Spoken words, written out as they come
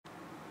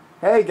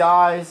Hey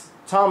guys,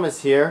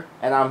 Thomas here,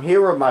 and I'm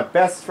here with my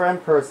best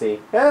friend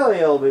Percy.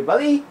 Hello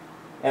everybody,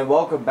 and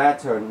welcome back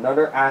to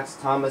another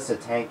Ask Thomas a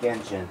Tank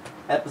Engine,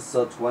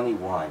 episode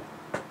 21.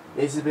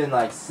 It's been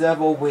like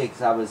several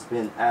weeks I was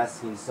been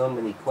asking so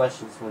many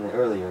questions from the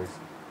earlier.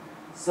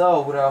 So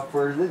without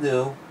further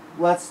ado,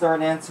 let's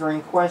start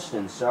answering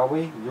questions, shall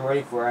we? You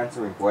ready for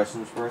answering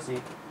questions,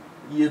 Percy?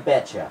 You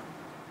betcha.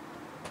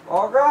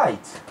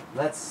 Alright,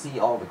 let's see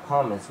all the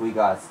comments. We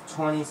got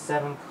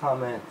 27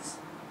 comments.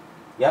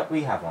 Yep,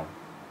 we have one.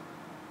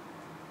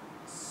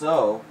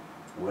 So,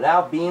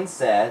 without being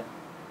said,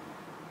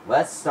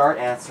 let's start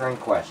answering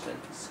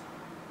questions.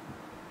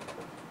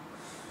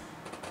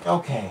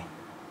 Okay.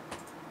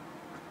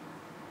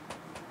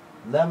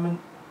 Lemon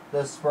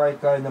the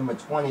Sprite Guy number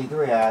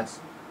 23 asks,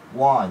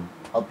 1.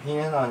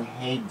 Opinion on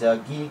Hey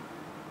Dougie?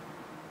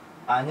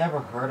 I never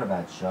heard of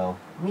that show.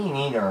 Me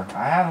neither.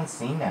 I haven't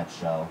seen that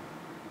show.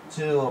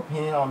 2.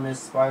 Opinion on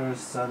Miss Spider's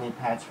Sunny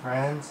Patch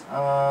Friends?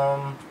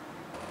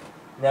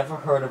 Never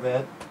heard of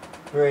it.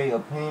 3.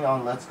 Opinion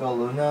on Let's Go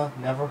Luna?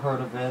 Never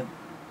heard of it.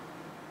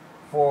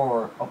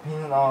 4.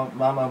 Opinion on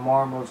Mama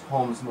Marvel's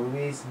Holmes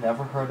movies?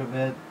 Never heard of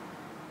it.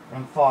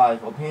 And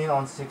 5. Opinion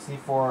on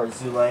 64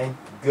 Zoolaine?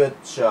 Good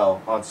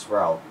show on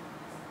Sprout.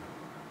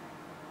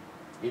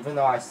 Even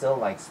though I still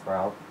like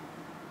Sprout.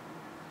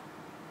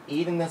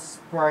 Eating the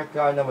Sprite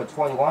Guy number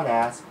 21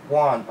 asks,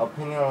 1.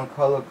 Opinion on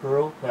Color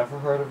Crew? Never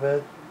heard of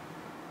it.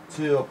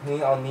 2.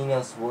 Opinion on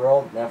Nina's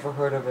World? Never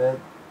heard of it.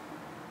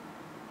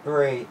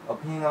 3.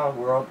 Opinion on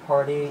World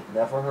Party?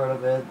 Never heard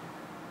of it.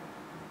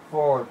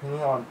 4.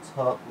 Opinion on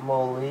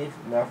Tumo Leaf?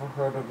 Never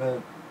heard of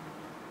it.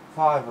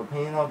 5.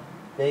 Opinion on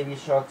Baby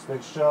Shark's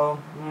Big Show?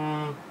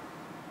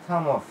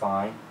 Kind of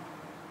fine.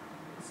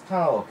 It's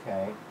kind of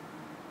okay.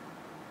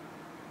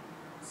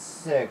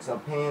 6.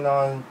 Opinion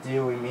on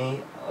Deal With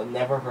Me?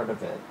 Never heard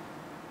of it.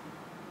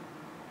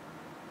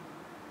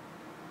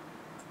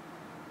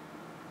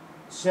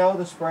 Shell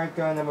the Sprite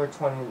Guy number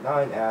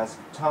 29 asks,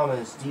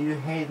 Thomas, do you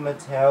hate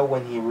Mattel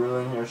when he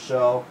ruined your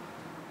show?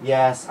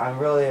 Yes, I'm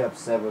really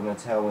upset with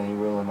Mattel when he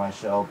ruined my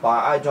show,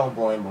 but I don't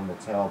blame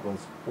Mattel,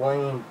 because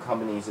blaming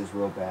companies is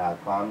real bad,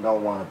 but I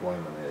don't want to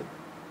blame it.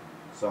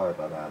 Sorry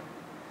about that.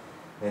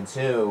 And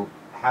 2,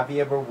 have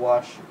you ever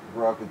watched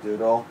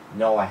Rockadoodle?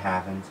 No, I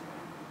haven't.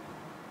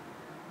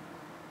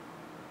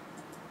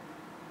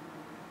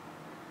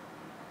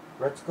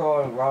 Let's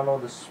go and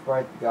Ronald the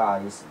Sprite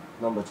Guys,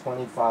 number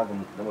 25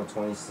 and number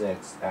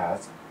 26,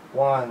 asks,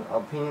 1.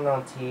 Opinion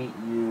on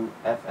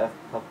TUFF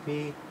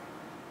Puppy?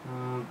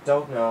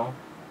 Don't know.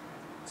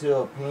 2.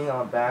 Opinion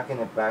on Back in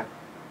the Back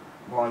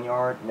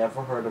Barnyard?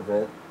 Never heard of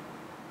it.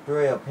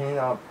 3. Opinion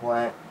on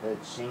Plant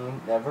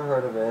Sheen? Never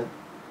heard of it.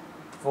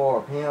 4.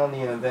 Opinion on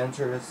The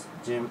Adventures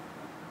Jimmy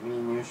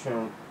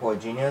Neutron Boy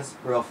Genius?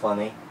 Real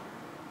funny.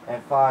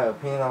 And 5.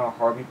 Opinion on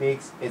Harvey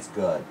Beaks? It's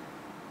good.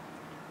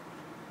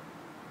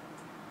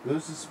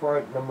 Lucy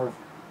Sprite number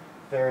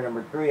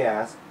 3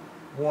 asks,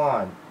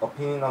 1.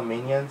 Opinion on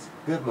Minions?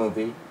 Good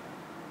movie.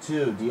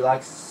 2. Do you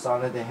like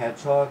Sonic the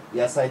Hedgehog?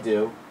 Yes, I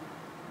do.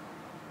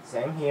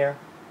 Same here.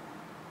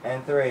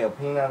 And 3.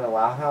 Opinion on the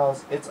Loud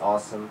House? It's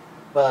awesome.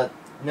 But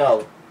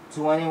no,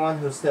 to anyone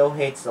who still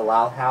hates the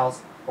Loud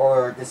House,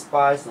 or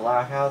despises the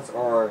Loud House,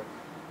 or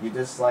you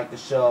dislike the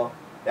show,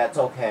 that's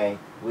okay.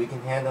 We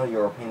can handle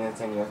your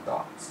opinions and your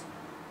thoughts.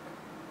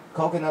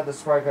 Coconut the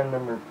Sprite Guy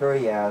number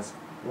 3 asks,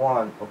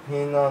 1.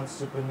 Opinion on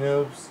Super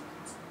Noobs?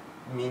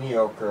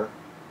 Mediocre.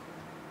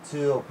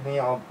 2.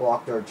 Opinion on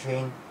Block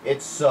 13?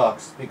 It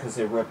sucks because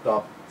it ripped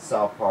off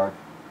South Park.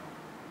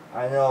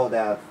 I know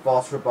that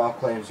false football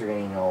claims are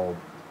getting old.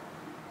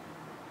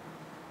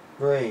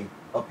 3.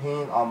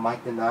 Opinion on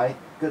Mike the Knight?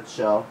 Good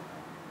show.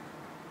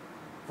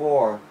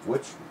 4.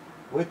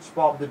 Which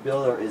Bob the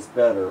Builder is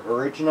better,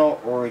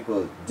 original or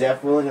reboot?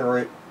 Definitely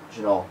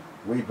original.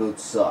 Reboot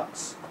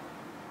sucks.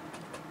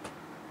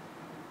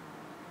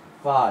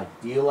 5.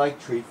 Do you like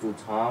Tree Food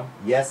Tom?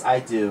 Yes, I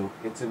do.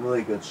 It's a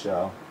really good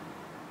show.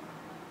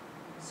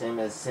 Same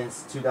as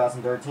since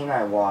 2013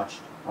 I watched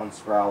on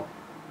Sprout.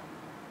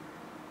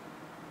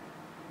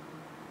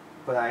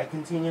 But I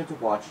continue to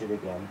watch it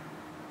again.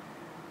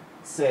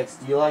 6.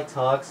 Do you like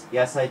Tugs?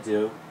 Yes, I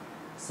do.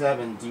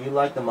 7. Do you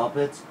like the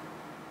Muppets?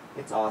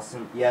 It's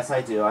awesome. Yes,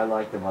 I do. I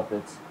like the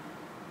Muppets.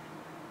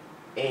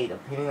 8.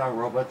 Opinion on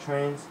Robot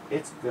Trains?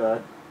 It's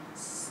good.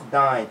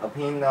 9.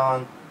 Opinion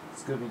on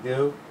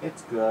Scooby-Doo?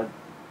 It's good.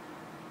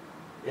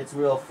 It's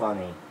real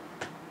funny.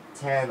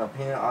 10.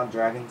 Opinion on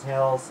Dragon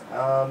Tales?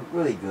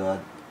 Really good.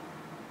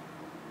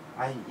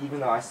 Even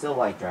though I still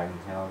like Dragon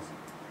Tales.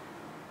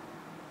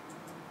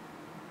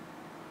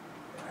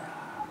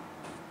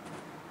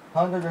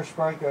 100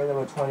 Sprite Guy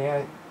number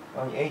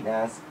 28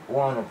 asks,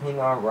 1. Opinion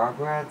on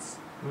Rugrats?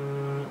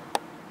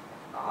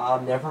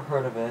 I've never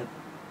heard of it.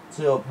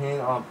 2.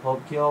 Opinion on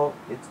Popkill?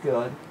 It's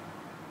good.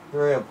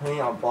 3.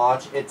 Opinion on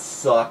Botch? It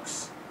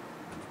sucks.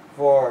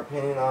 4.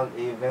 Opinion on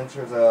The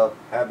Adventures of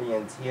Abby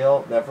and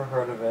Teal? Never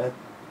heard of it.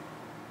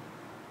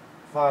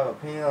 5.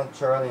 Opinion on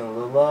Charlie and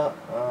Lula?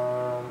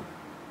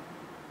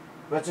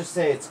 Let's just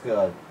say it's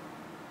good.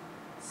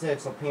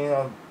 6. Opinion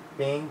on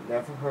Bing,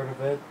 never heard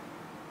of it.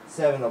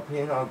 7,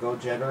 opinion on Go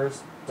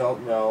Jetters,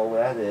 don't know what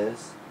that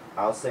is.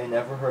 I'll say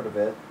never heard of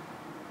it.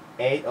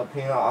 8,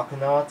 opinion on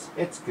Aquanauts,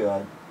 it's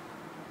good.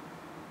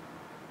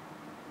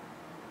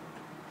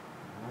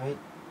 Alright.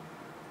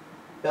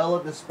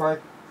 Bella the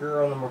Sprite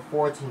Girl number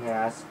 14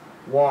 asks,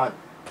 1,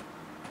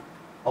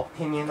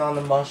 opinion on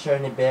the Musher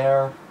and the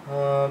Bear,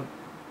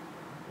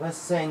 let's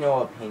say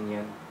no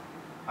opinion.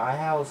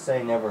 I will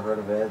say never heard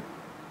of it,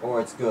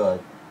 or it's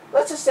good.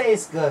 Let's just say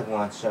it's good,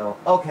 one show.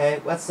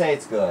 Okay, let's say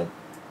it's good.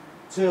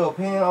 2,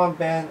 opinion on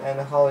Ben and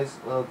Holly's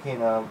Little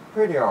Kingdom,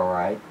 pretty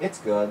alright, it's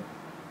good.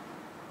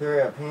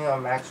 3, opinion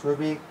on Max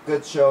Ruby,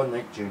 good show,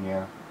 Nick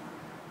Jr.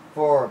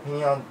 4,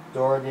 opinion on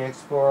Dora the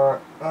Explorer,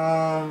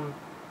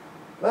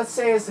 let's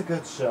say it's a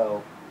good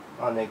show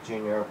on Nick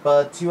Jr.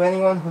 But to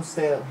anyone who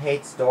still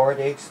hates Dora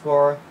the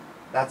Explorer,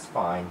 that's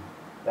fine.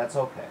 That's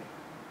okay.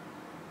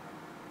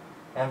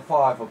 And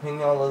 5,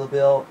 opinion on Little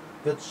Bill,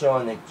 good show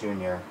on Nick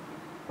Jr.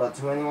 But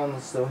to anyone who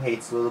still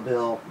hates Little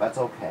Bill, that's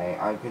okay.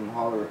 I can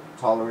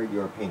tolerate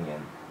your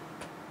opinion.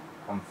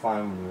 I'm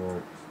fine with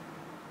yours.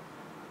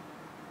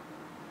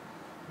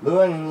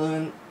 Lewin and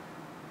Lewin,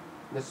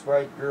 the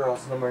Sprite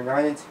Girls, number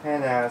 9 and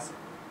 10 asks,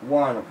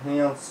 1,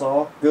 opinion on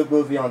Saw, good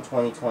movie on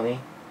 2020.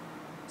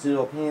 2,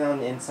 opinion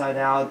on Inside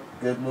Out,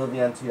 good movie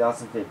on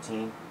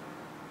 2015.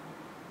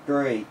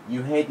 3,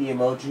 you hate the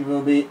Emoji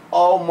Movie?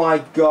 Oh my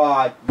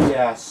god,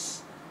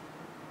 yes.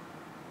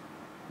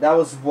 That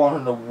was one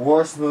of the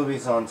worst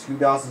movies on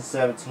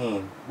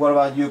 2017. What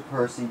about you,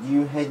 Percy? Do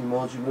you hate the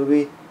Emoji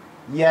Movie?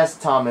 Yes,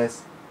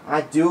 Thomas.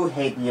 I do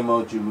hate the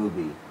Emoji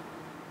Movie.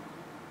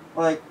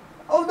 Like,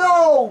 oh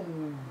no!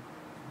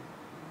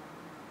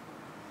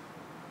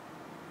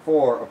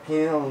 4,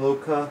 opinion on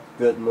Luca,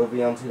 good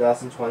movie on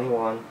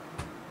 2021.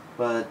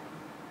 But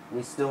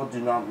we still do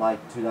not like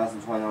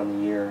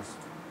 2021 years.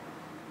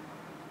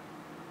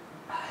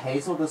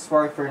 Hazel the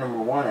Spark for number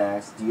 1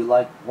 asks, do you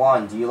like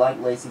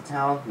Lazy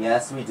Town?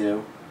 Yes, we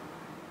do.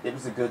 It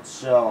was a good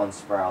show on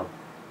Sprout.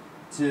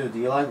 2, do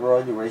you like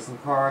Roy the Racing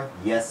Car?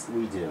 Yes,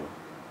 we do.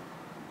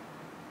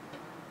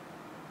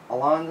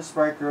 Alon the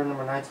Sprite Girl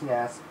number 19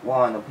 asks,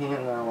 1,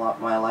 opinion on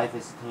My Life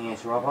as a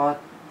Teenage Robot?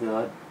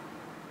 Good.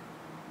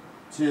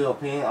 2,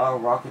 opinion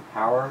on Rocket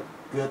Power?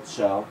 Good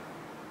show.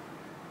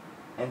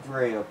 And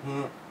 3,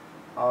 opinion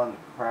on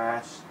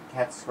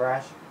Cat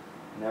Scratch?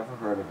 Never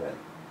heard of it.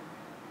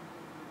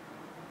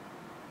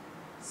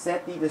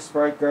 Seti the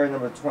Sprite Girl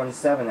number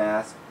 27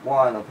 asks,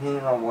 1,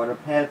 opinion on Water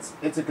Pets?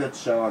 It's a good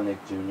show on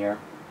Nick Jr.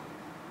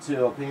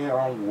 2, opinion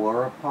on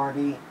Water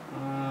Party?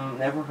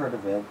 Never heard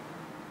of it.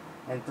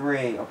 And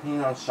 3,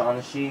 opinion on Shaun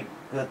the Sheep?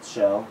 Good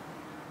show.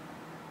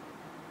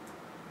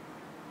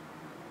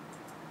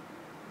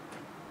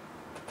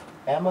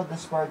 Emma the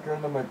Sprite Girl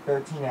number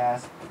 13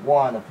 asks,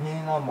 1,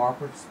 opinion on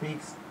Margaret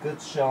Speaks?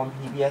 Good show on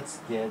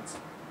PBS Kids.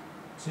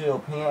 2,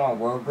 opinion on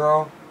World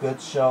Girl?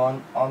 Good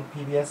show on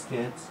PBS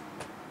Kids.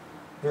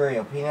 3,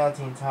 opinion on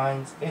Teen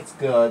Titans? It's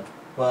good,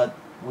 but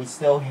we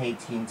still hate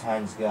Teen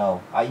Titans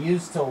Go. I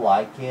used to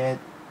like it.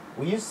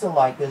 We used to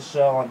like this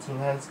show on Teen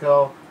Titans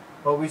Go,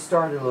 but we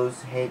started to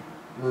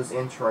lose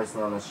interest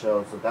on the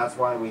show, so that's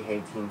why we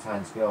hate Teen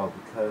Titans Go,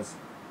 because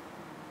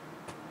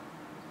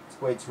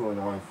it's way too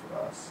annoying for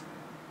us.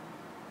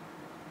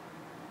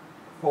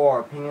 4,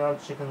 opinion on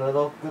Chicken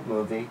Little? Good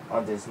movie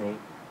on Disney.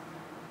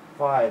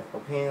 5,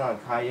 opinion on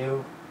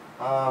Caillou?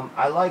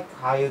 I like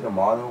Caillou the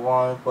modern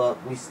one,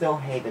 but we still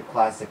hate the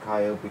classic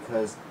Caillou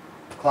because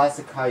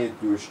classic Caillou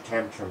threw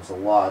tantrums a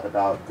lot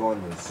about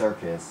going to the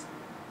circus.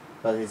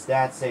 But his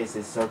dad says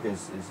his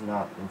circus is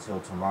not until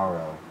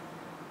tomorrow.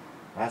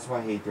 That's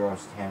why he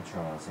throws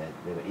tantrums,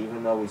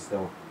 even though we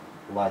still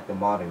like the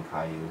modern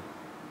Caillou.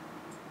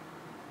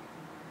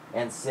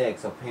 And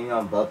 6, opinion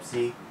on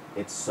Bubsy?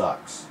 It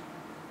sucks.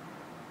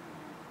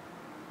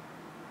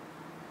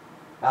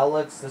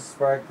 Alex the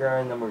Sprite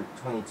Girl number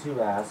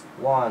 22 asks,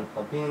 1,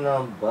 opinion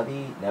on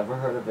Buddy? Never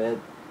heard of it.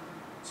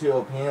 2,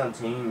 opinion on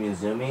Team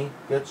Mizumi?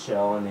 Good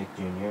show on Nick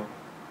Jr.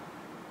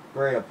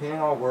 3, opinion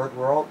on Word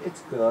World?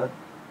 It's good.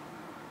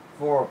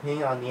 4,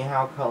 opinion on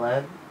Nihao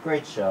Kalen?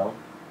 Great show.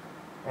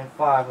 And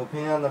 5,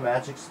 opinion on the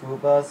Magic School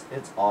Bus?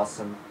 It's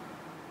awesome.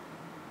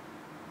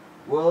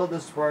 Willow the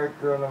Sprite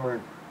Girl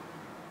number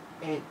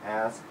 8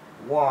 asks,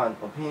 1,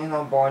 opinion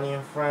on Barney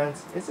and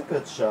Friends? It's a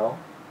good show.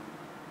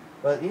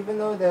 But even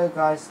though the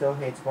guy still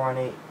hates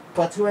Barney,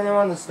 but to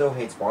anyone that still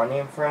hates Barney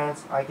and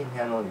Friends, I can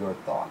handle your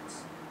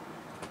thoughts.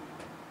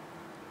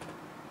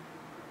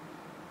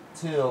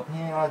 2,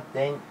 opinion on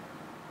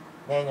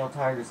Daniel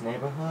Tiger's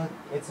Neighborhood?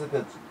 It's a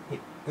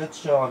good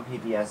show on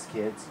PBS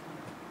Kids.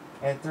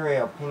 And 3,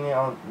 opinion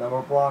on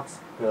Number Blocks?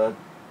 Good.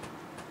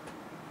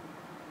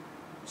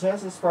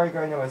 Chess the Sprite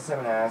Girl number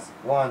 7 asks,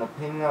 1,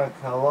 opinion on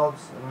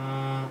Kellogg's?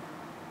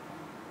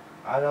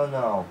 I don't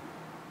know.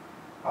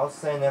 I'll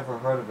say never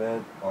heard of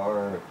it,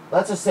 or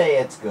let's just say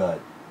it's good.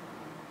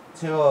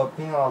 2,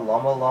 opinion on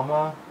Llama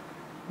Llama?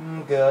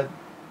 Good.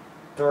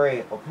 3,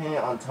 opinion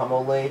on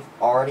Tumble Leaf?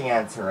 Already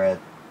answer it.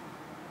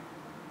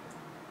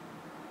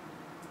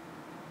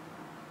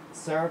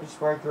 Sarah the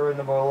Sprite Girl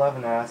number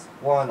 11 asks,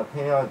 1.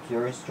 Opinion on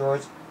Curious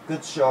George.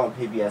 Good show on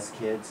PBS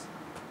Kids.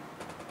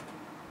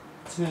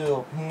 2.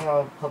 Opinion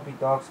on Puppy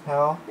Dog's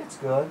Pal. It's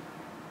good.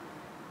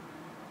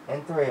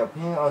 And 3.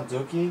 Opinion on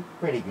Dookie.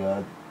 Pretty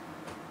good.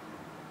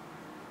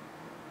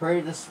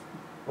 Pretty the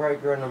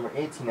Sprite Girl number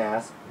 18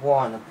 asks,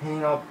 1.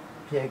 Opinion on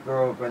Pig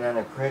Girl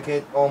Banana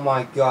Cricket. Oh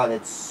my god,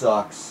 it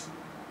sucks.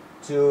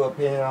 2.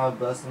 Opinion on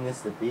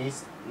Bustiness the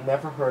Beast.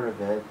 Never heard of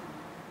it.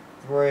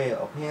 3.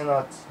 Opinion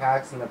on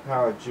Tax and the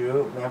Power of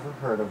Jew. Never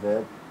heard of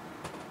it.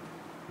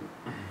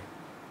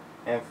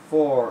 And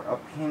 4.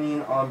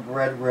 Opinion on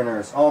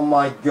Breadwinners. Oh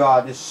my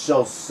god, this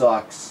show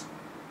sucks.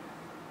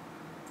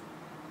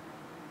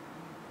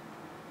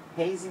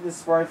 Hazy the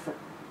Sprite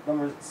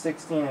number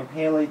 16 and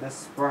Paley the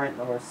Sprite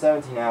number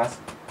 17 ask,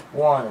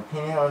 1.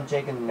 Opinion on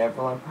Jake and the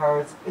Neverland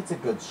Pirates. It's a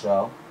good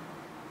show.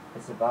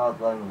 It's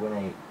about letting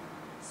Winnie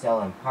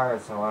sailing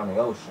pirates around the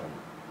ocean.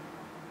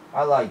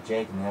 I like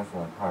Jake and the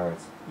Neverland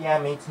Pirates. Yeah,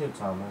 me too,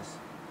 Thomas.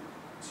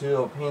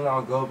 2. Opinion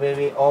on Go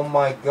Baby. Oh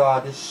my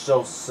god, this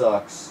show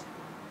sucks.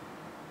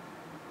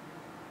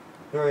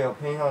 3.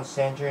 Opinion on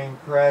Sandra and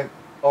Craig.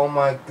 Oh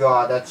my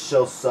god, that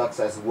show sucks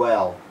as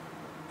well.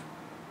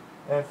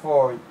 And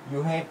 4.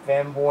 You hate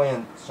Fanboy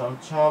and Chum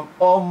Chum.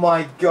 Oh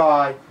my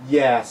god,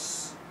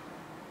 yes.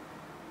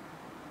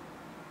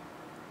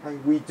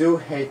 We do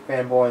hate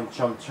Fanboy and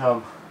Chum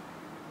Chum.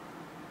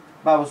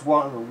 That was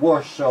one of the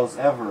worst shows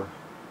ever.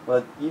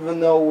 But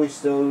even though we're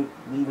still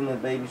leaving the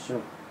baby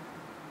show,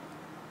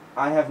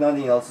 I have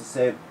nothing else to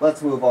say.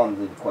 Let's move on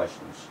to the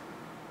questions.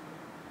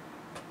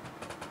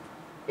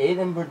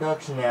 Aiden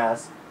Production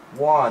asks,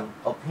 1.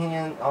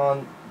 Opinion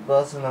on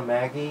Buzz and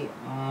Maggie.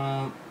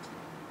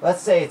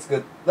 Let's say it's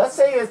good. Let's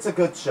say it's a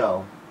good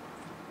show.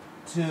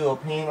 2.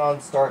 Opinion on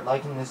Start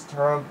Liking This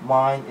Term.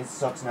 Mine, it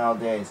sucks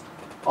nowadays.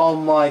 Oh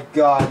my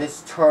god,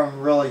 this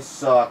term really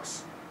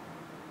sucks.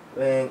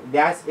 And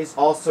that is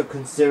also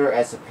considered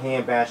as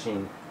opinion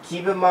bashing.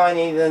 Keep in mind,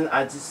 Aiden,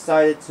 I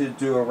decided to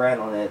do a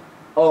rant on it.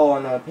 Oh,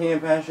 on the opinion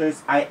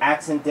bashers, I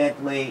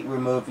accidentally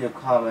removed your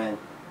comment.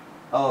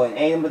 Oh, and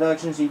Aiden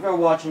Productions, if you're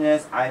watching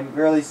this, I'm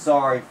really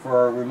sorry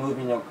for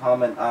removing your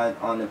comment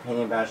on the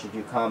opinion bashers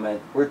you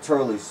comment. We're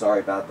totally sorry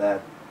about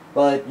that.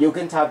 But you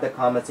can type the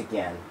comments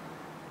again.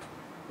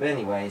 But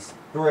anyways,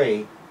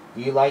 3.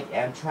 Do you like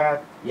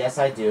Amtrak? Yes,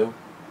 I do.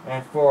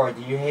 And 4.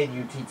 Do you hate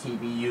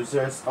UTTB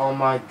users? Oh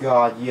my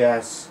god,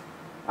 yes.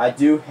 I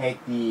do hate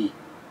the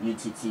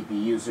UTTB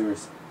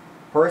users.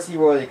 Percy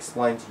will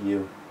explain to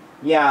you.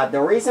 Yeah,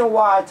 the reason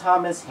why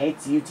Thomas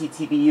hates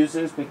UTTB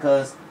users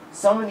because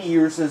some of the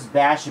users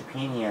bash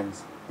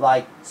opinions.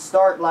 Like,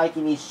 Start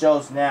Liking These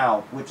Shows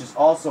Now, which is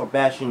also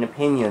bashing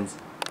opinions,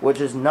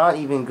 which is not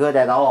even good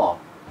at all.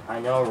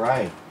 I know,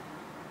 right?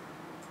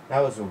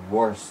 That was the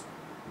worst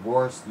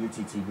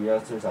UTTB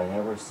users I've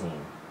ever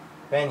seen.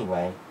 But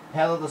anyway,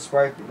 Hello the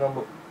Sprite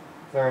number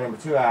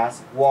 2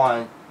 asks,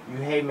 1. You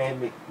hate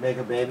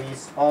Mega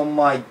Babies? Oh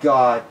my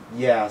god,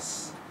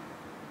 yes.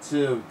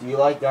 2. Do you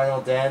like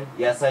Daniel Den?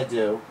 Yes, I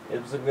do.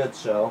 It was a good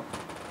show.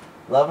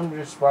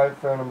 Lavender Sprite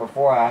Fair number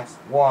 4 asks,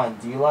 1.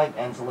 Do you like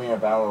Angelina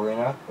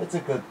Ballerina? It's a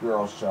good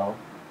girl show.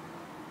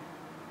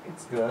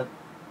 It's good.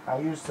 I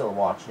used to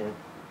watch it.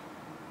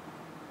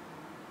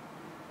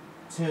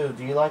 2.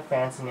 Do you like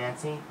Fancy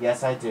Nancy?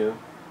 Yes, I do.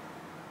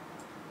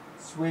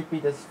 Sweepy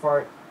the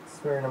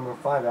Spirit number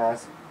 5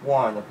 asks,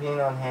 1. Opinion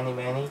on Handy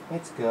Manny?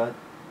 It's good.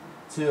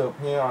 2.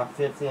 Opinion on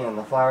 50 and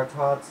the Flower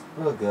Tots?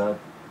 Real good.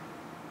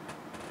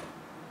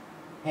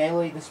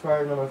 Haley the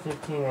Spirit number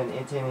 15 and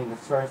 18 the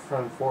Spirit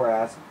from 4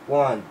 asks,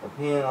 1.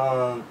 Opinion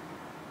on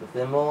the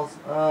Thimbles?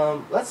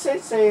 Let's say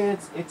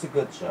it's a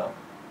good show.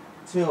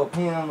 2.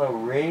 Opinion on the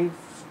Raves?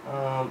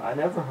 I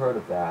never heard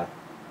of that.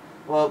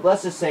 Well,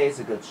 let's just say it's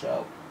a good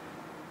show.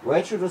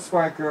 Rachel the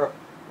Sprite Girl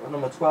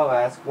number 12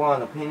 asks,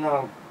 1. Opinion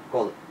on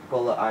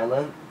Gullah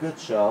Island? Good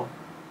show.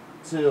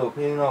 2.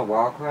 Opinion on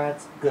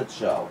Wildcrats? Good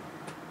show.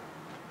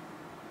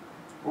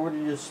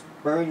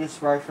 Birdie the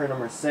Sprite for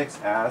number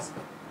 6 asks,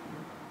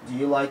 do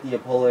you like the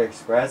Polar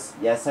Express?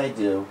 Yes, I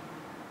do.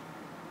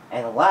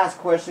 And the last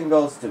question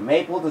goes to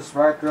Maple the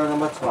Sprite Girl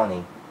number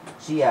 20.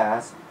 She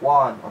asks,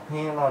 1.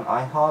 Opinion on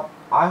IHOP?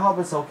 IHOP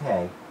is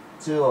okay.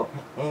 2.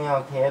 Opinion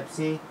on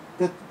KFC?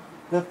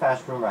 Good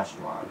fast food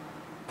restaurant.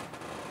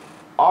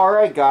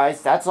 Alright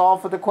guys, that's all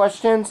for the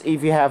questions.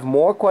 If you have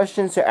more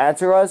questions to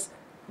answer us,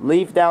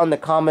 leave down in the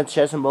comment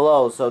section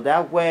below. So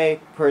that way,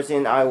 Percy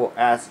and I will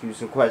ask you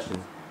some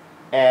questions.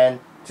 And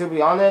to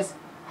be honest,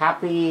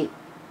 happy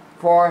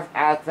 4th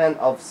Advent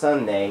of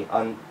Sunday.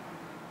 I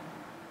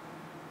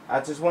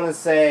just want to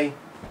say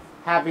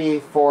happy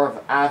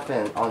 4th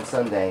Advent on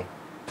Sunday.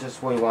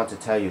 Just we want to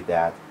tell you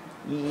that.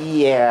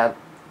 Yeah.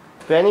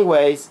 But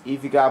anyways,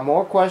 if you got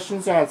more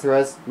questions to answer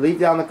us, leave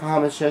down in the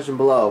comment section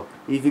below.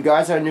 If you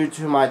guys are new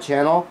to my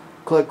channel,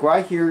 click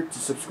right here to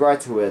subscribe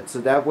to it. So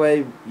that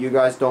way you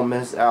guys don't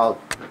miss out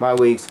my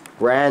week's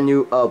brand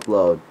new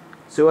upload.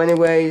 So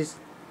anyways,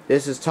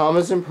 this is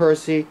Thomas and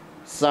Percy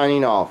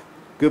signing off.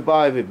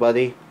 Goodbye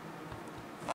everybody.